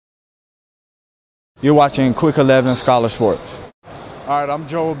You're watching Quick 11 Scholar Sports. All right, I'm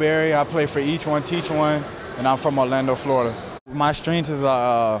Joel Berry. I play for E1T1, and I'm from Orlando, Florida. My strength is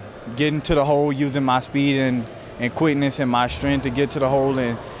getting to the hole, using my speed and quickness and my strength to get to the hole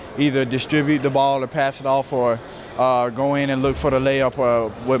and either distribute the ball or pass it off, or go in and look for the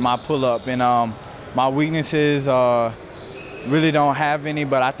layup with my pull-up. And my weaknesses really don't have any,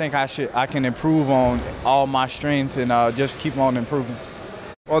 but I think I can improve on all my strengths and just keep on improving.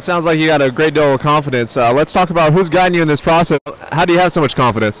 Well, it sounds like you got a great deal of confidence. Let's talk about who's guiding you in this process. How do you have so much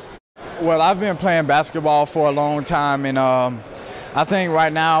confidence? Well, I've been playing basketball for a long time, and I think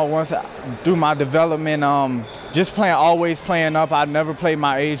right now, through my development, just always playing up. I've never played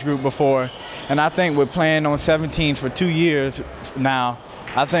my age group before, and I think with playing on 17s for 2 years now,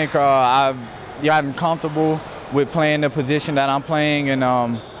 I think I've gotten comfortable with playing the position that I'm playing,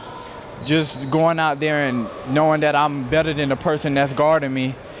 and just going out there and knowing that I'm better than the person that's guarding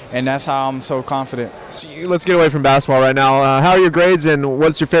me, and that's how I'm so confident. So let's get away from basketball right now. How are your grades, and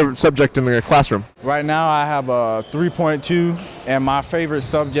what's your favorite subject in the classroom? Right now I have a 3.2, and my favorite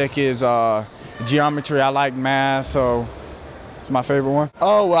subject is geometry. I like math, so it's my favorite one.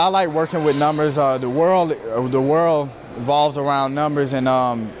 Oh, well, I like working with numbers. The world revolves around numbers, and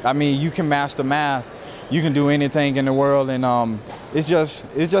I mean, you can master math. You can do anything in the world, and it's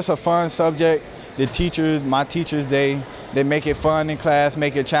just a fun subject. My teachers, they make it fun in class,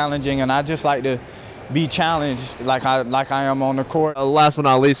 make it challenging, and I just like to be challenged like I am on the court. Last but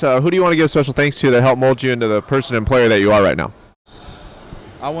not least, who do you want to give special thanks to that helped mold you into the person and player that you are right now?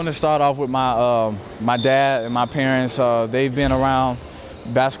 I want to start off with my dad and my parents. They've been around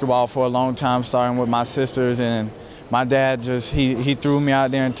basketball for a long time, starting with my sisters, and my dad he threw me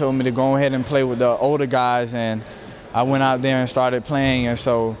out there and told me to go ahead and play with the older guys, and I went out there and started playing. And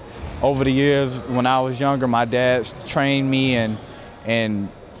so over the years, when I was younger, my dad trained me and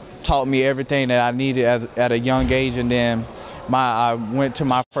taught me everything that I needed at a young age. And then I went to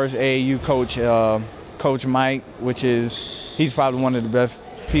my first AAU coach, Coach Mike, he's probably one of the best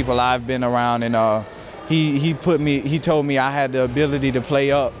people I've been around, and he told me I had the ability to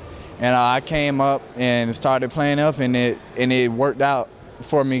play up. And I came up and started playing up, and it worked out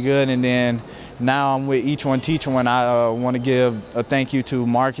for me good. And then now I'm with E1T1. I want to give a thank you to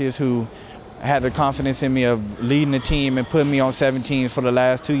Marcus, who had the confidence in me of leading the team and putting me on 17s for the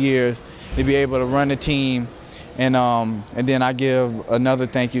last 2 years to be able to run the team. And then I give another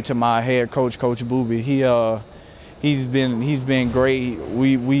thank you to my head coach, Coach Booby. He's been great.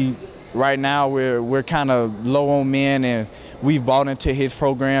 Right now we're kind of low on men, and we've bought into his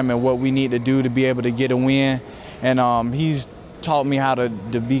program and what we need to do to be able to get a win. And he's taught me how to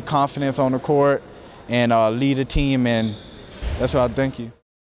be confident on the court and lead a team, and that's why I thank you.